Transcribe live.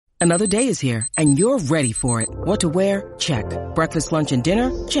Another day is here, and you're ready for it. What to wear? Check. Breakfast, lunch, and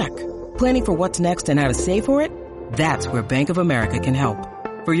dinner? Check. Planning for what's next and how to save for it? That's where Bank of America can help.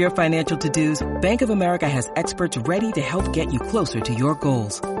 For your financial to-dos, Bank of America has experts ready to help get you closer to your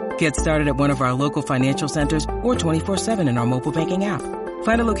goals. Get started at one of our local financial centers or 24/7 in our mobile banking app.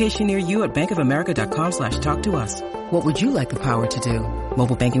 Find a location near you at bankofamerica.com/talktous. What would you like the power to do?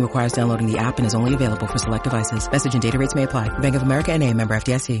 Mobile banking requires downloading the app and is only available for select devices. Message and data rates may apply. Bank of America N.A., member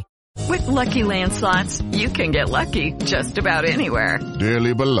FDIC. With Lucky Land Slots, you can get lucky just about anywhere.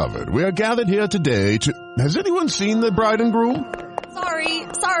 Dearly beloved, we are gathered here today to... Has anyone seen the bride and groom?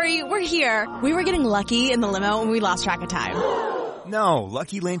 Sorry, we're here. We were getting lucky in the limo and we lost track of time. No,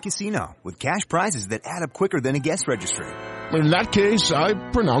 Lucky Land Casino, with cash prizes that add up quicker than a guest registry. In that case, I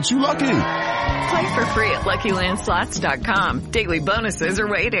pronounce you lucky. Play for free at LuckyLandSlots.com. Daily bonuses are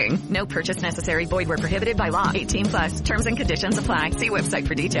waiting. No purchase necessary. Void where prohibited by law. 18+. Terms and conditions apply. See website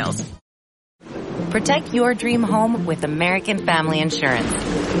for details. Protect your dream home with American Family Insurance.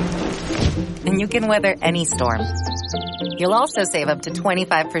 And you can weather any storm. You'll also save up to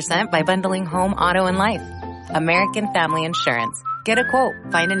 25% by bundling home, auto, and life. American Family Insurance. Get a quote.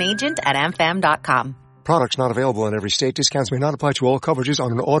 Find an agent at amfam.com. Products not available in every state. Discounts may not apply to all coverages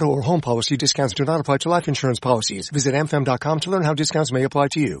on an auto or home policy. Discounts do not apply to life insurance policies. Visit amfam.com to learn how discounts may apply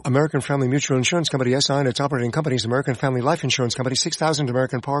to you. American Family Mutual Insurance Company, SI, and its operating companies, American Family Life Insurance Company, 6000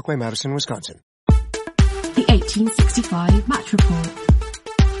 American Parkway, Madison, Wisconsin. The 1865 Match Report.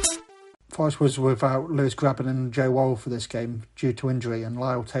 Forest was without Lewis Grabban and Joe Worrell for this game due to injury, and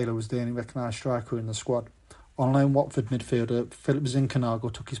Lyle Taylor was the only recognised striker in the squad. On loan Watford midfielder Philip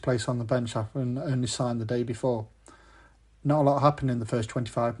Zinkernagel took his place on the bench after only signed the day before. Not a lot happened in the first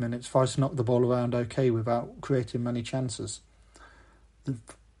 25 minutes. Forest knocked the ball around okay without creating many chances. The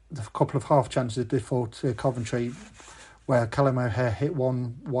couple of half chances did fall to Coventry, where Callum O'Hare hit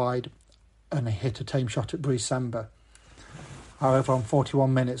one wide and he hit a tame shot at Brice Samba. However, on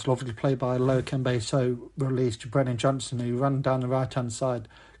 41 minutes, lovely play by Loic Mbeso released Brennan Johnson, who ran down the right-hand side,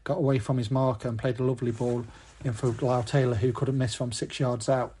 got away from his marker and played a lovely ball in for Lyle Taylor, who couldn't miss from 6 yards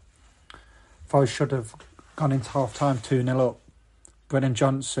out. Forest should have gone into half-time 2-0 up. Brennan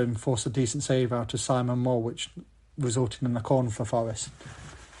Johnson forced a decent save out of Simon Moore, which resulted in a corner for Forest.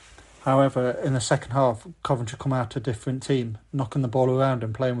 However, in the second half, Coventry come out a different team, knocking the ball around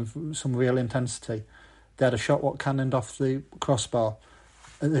and playing with some real intensity. They had a shot what cannoned off the crossbar.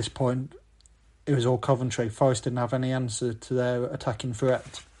 At this point, it was all Coventry. Forest didn't have any answer to their attacking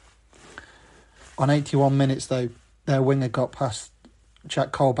threat. On 81 minutes, though, their winger got past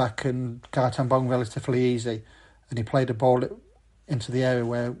Jack Colback and Gaetan Bong relatively easy, and he played a ball into the area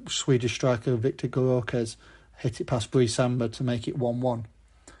where Swedish striker Victor Gorokes hit it past Brice Samba to make it 1-1.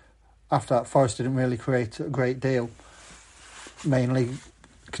 After that, Forest didn't really create a great deal, mainly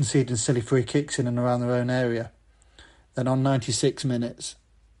conceding silly free kicks in and around their own area. Then on 96 minutes,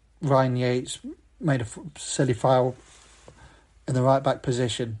 Ryan Yates made a silly foul in the right back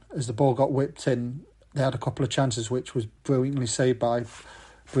position. As the ball got whipped in, they had a couple of chances which was brilliantly saved by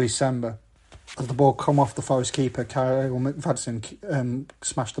Brice Samba. As the ball come off the Forest keeper, Kyle McFadden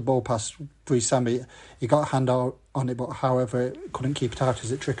smashed the ball past Brice Samba. He got a hand on it, but however, it couldn't keep it out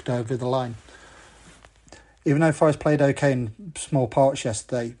as it trickled over the line. Even though Forest played okay in small parts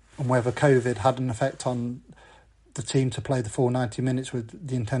yesterday, and whether COVID had an effect on the team to play the full 90 minutes with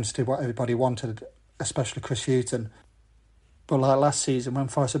the intensity of what everybody wanted, especially Chris Hughton. But like last season, when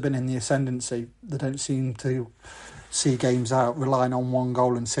Forest have been in the ascendancy, they don't seem to see games out, relying on one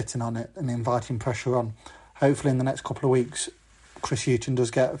goal and sitting on it and inviting pressure on. Hopefully in the next couple of weeks, Chris Hughton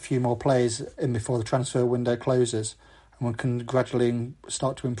does get a few more players in before the transfer window closes, and we can gradually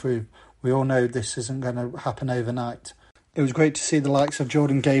start to improve. We all know this isn't going to happen overnight. It was great to see the likes of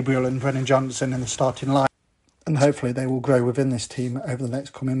Jordan Gabriel and Brennan Johnson in the starting line, and hopefully they will grow within this team over the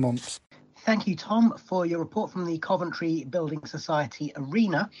next coming months. Thank you, Tom, for your report from the Coventry Building Society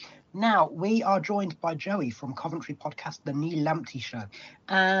Arena. Now, we are joined by Joey from Coventry podcast, The Neil Lamptey Show.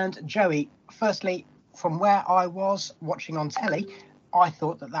 And Joey, firstly, from where I was watching on telly, I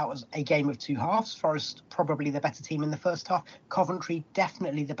thought that was a game of two halves. Forest probably the better team in the first half. Coventry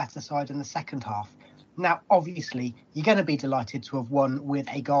definitely the better side in the second half. Now, obviously, you're going to be delighted to have won with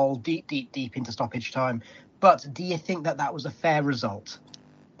a goal deep into stoppage time. But do you think that was a fair result?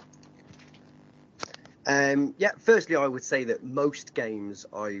 Firstly, I would say that most games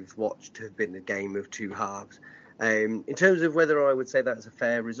I've watched have been a game of two halves. In terms of whether I would say that's a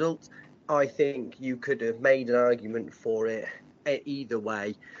fair result, I think you could have made an argument for it either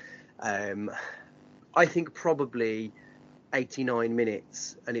way. I think probably 89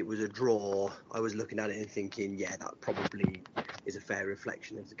 minutes and it was a draw, I was looking at it and thinking, yeah, that probably is a fair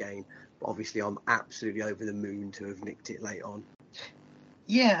reflection of the game. But obviously, I'm absolutely over the moon to have nicked it late on.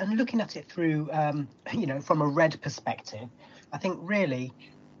 Yeah, and looking at it through, from a red perspective, I think really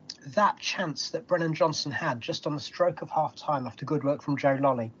that chance that Brennan Johnson had just on the stroke of half-time after good work from Joe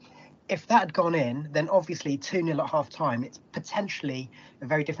Lolly, if that had gone in, then obviously 2-0 at half-time, it's potentially a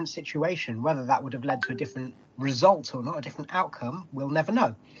very different situation. Whether that would have led to a different result or not, a different outcome, we'll never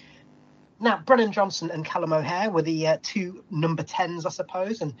know. Now, Brennan Johnson and Callum O'Hare were the two number 10s, I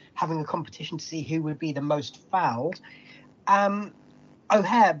suppose, and having a competition to see who would be the most fouled.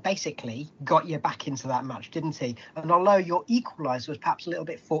 O'Hare basically got you back into that match, didn't he? And although your equaliser was perhaps a little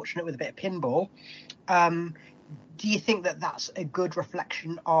bit fortunate with a bit of pinball, do you think that that's a good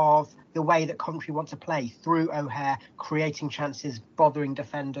reflection of the way that Coventry want to play through O'Hare, creating chances, bothering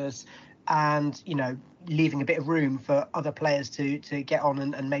defenders, and, leaving a bit of room for other players to get on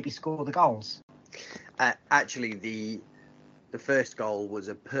and maybe score the goals? Actually, the first goal was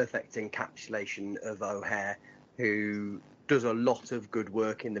a perfect encapsulation of O'Hare, who does a lot of good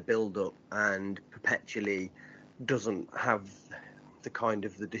work in the build-up and perpetually doesn't have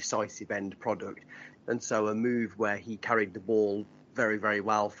the decisive end product. And so a move where he carried the ball very, very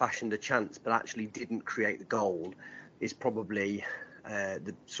well, fashioned a chance, but actually didn't create the goal is probably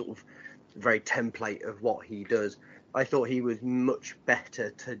the sort of very template of what he does. I thought he was much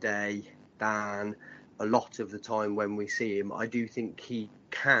better today than a lot of the time when we see him. I do think he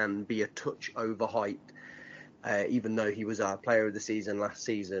can be a touch overhyped, even though he was our player of the season last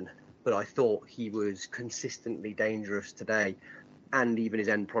season. But I thought he was consistently dangerous today, and even his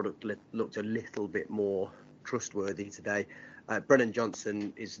end product looked a little bit more trustworthy today. Brennan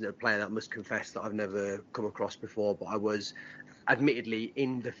Johnson is a player that I must confess that I've never come across before, but I was admittedly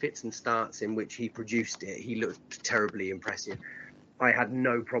in the fits and starts in which he produced it. He looked terribly impressive. I had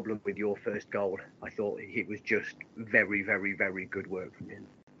no problem with your first goal. I thought it was just very, very, very good work from him.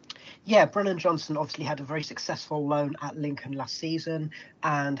 Yeah, Brennan Johnson obviously had a very successful loan at Lincoln last season,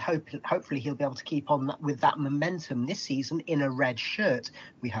 and hopefully he'll be able to keep on with that momentum this season in a red shirt,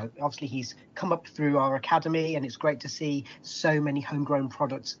 we hope. Obviously, he's come up through our academy, and it's great to see so many homegrown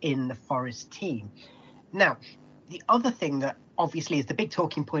products in the Forest team. Now, the other thing that obviously is the big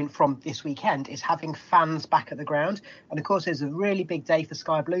talking point from this weekend is having fans back at the ground. And of course, it's a really big day for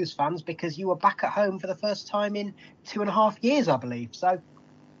Sky Blues fans because you were back at home for the first time in 2.5 years, I believe. So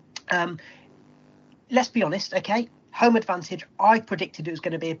let's be honest, okay? Home advantage, I predicted it was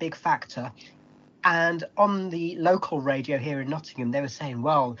going to be a big factor. And on the local radio here in Nottingham, they were saying,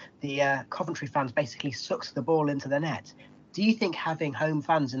 well, the Coventry fans basically sucked the ball into the net. Do you think having home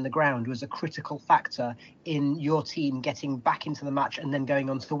fans in the ground was a critical factor in your team getting back into the match and then going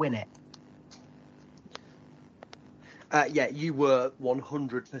on to win it? Yeah, you were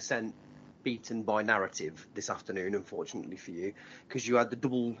 100% beaten by narrative this afternoon, unfortunately for you, because you had the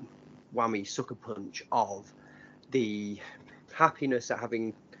double whammy sucker punch of the happiness at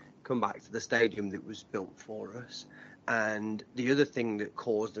having come back to the stadium that was built for us, and the other thing that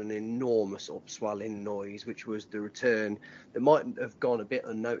caused an enormous upswell in noise, which was the return that might have gone a bit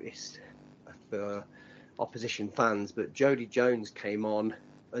unnoticed for opposition fans, but Jody Jones came on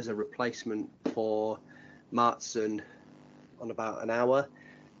as a replacement for Martson on about an hour.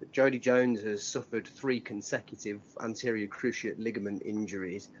 But Jody Jones has suffered 3 consecutive anterior cruciate ligament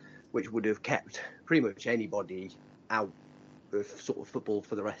injuries, which would have kept pretty much anybody out of sort of football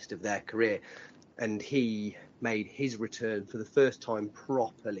for the rest of their career. And he made his return for the first time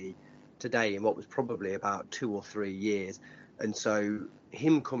properly today in what was probably about 2 or 3 years. And so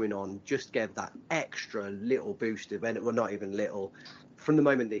him coming on just gave that extra little boost of, well, not even little. From the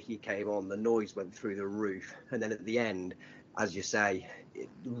moment that he came on, the noise went through the roof. And then at the end, as you say, it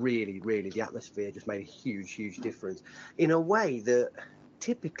really, the atmosphere just made a huge, huge difference in a way that,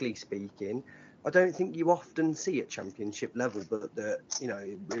 typically speaking, I don't think you often see at championship level, but that,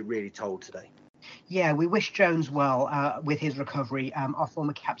 it really told today. Yeah, we wish Jones well with his recovery. Our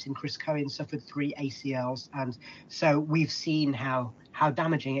former captain, Chris Cohen, suffered 3 ACLs. And so we've seen how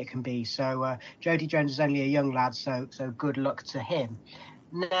damaging it can be. So Jody Jones is only a young lad, so good luck to him.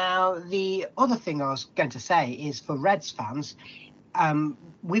 Now, the other thing I was going to say is for Reds fans,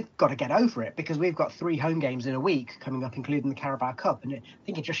 we've got to get over it because we've got 3 home games in a week coming up, including the Carabao Cup. And I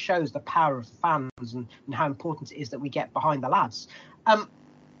think it just shows the power of the fans and how important it is that we get behind the lads.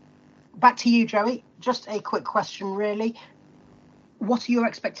 Back to you, Joey. Just a quick question, really. What are your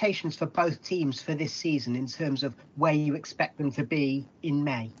expectations for both teams for this season in terms of where you expect them to be in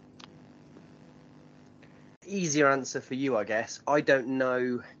May? Easier answer for you, I guess. I don't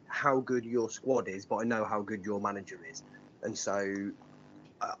know how good your squad is, but I know how good your manager is. And so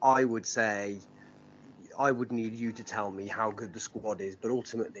I would say I would need you to tell me how good the squad is. But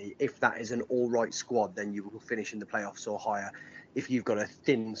ultimately, if that is an all right squad, then you will finish in the playoffs or higher. If you've got a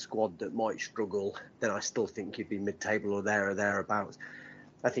thin squad that might struggle, then I still think you'd be mid-table or thereabouts.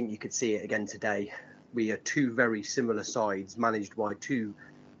 I think you could see it again today. We are two very similar sides managed by two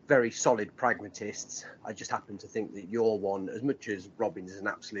very solid pragmatists. I just happen to think that you're one, as much as Robins is an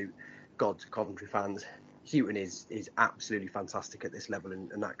absolute god to Coventry fans, Houghton is absolutely fantastic at this level,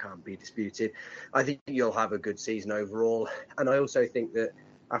 and that can't be disputed. I think you'll have a good season overall. And I also think that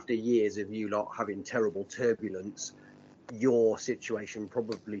after years of you lot having terrible turbulence, your situation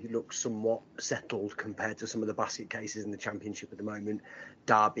probably looks somewhat settled compared to some of the basket cases in the Championship at the moment.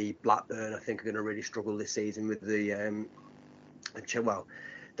 Derby, Blackburn, I think, are going to really struggle this season with the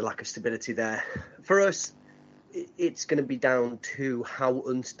lack of stability there. For us, it's going to be down to how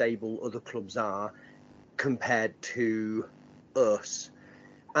unstable other clubs are compared to us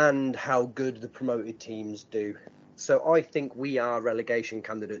and how good the promoted teams do. So I think we are relegation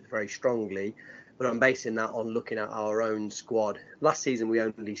candidates very strongly, but I'm basing that on looking at our own squad. Last season, we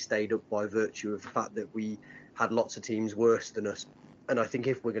only stayed up by virtue of the fact that we had lots of teams worse than us. And I think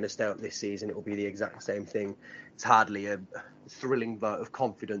if we're going to stay up this season, it will be the exact same thing. It's hardly a thrilling vote of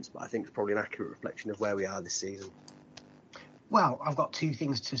confidence, but I think it's probably an accurate reflection of where we are this season. Well, I've got two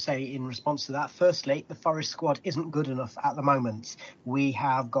things to say in response to that. Firstly, the Forest squad isn't good enough at the moment. We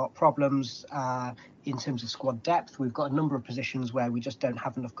have got problems in terms of squad depth. We've got a number of positions where we just don't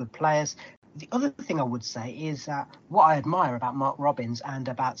have enough good players. The other thing I would say is that what I admire about Mark Robins and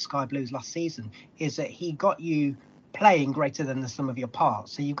about Sky Blues last season is that he got you playing greater than the sum of your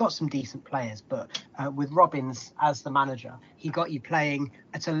parts. So you've got some decent players, but with Robins as the manager, he got you playing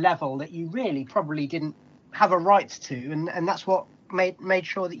at a level that you really probably didn't have a right to, and that's what made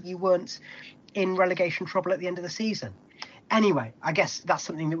sure that you weren't in relegation trouble at the end of the season. Anyway, I guess that's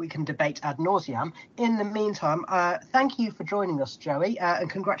something that we can debate ad nauseam. In the meantime, thank you for joining us, Joey, and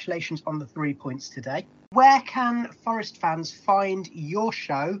congratulations on the 3 points today. Where can Forest fans find your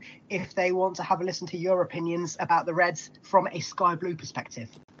show if they want to have a listen to your opinions about the Reds from a Sky Blue perspective?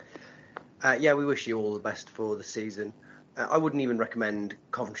 We wish you all the best for the season. I wouldn't even recommend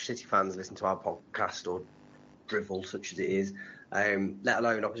Coventry City fans listen to our podcast or drivel such as it is, let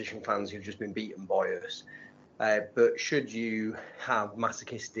alone opposition fans who've just been beaten by us. But should you have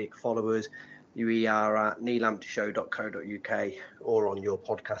masochistic followers, we are at neelamptyshow.co.uk or on your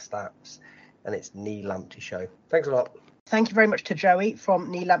podcast apps, and it's Neil Lamptey Show. Thanks a lot. Thank you very much to Joey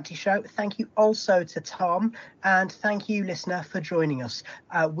from Neil Lamptey Show. Thank you also to Tom, and thank you, listener, for joining us.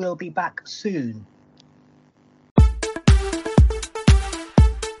 We'll be back soon.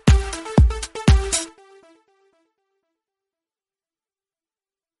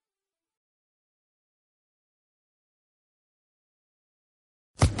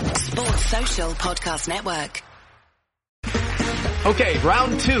 Sports Social Podcast Network. Okay,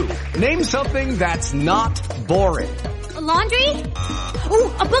 round two. Name something that's not boring. A laundry? Ooh,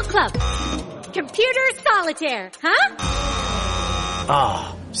 a book club. Computer solitaire, huh?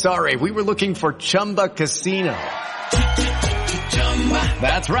 Ah, sorry, we were looking for Chumba Casino.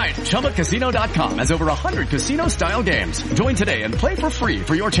 That's right, ChumbaCasino.com has over 100 casino-style games. Join today and play for free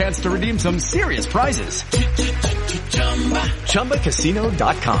for your chance to redeem some serious prizes.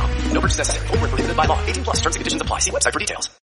 ChumbaCasino.com. No purchase necessary. Void where prohibited by law. 18+ terms and conditions apply. See website for details.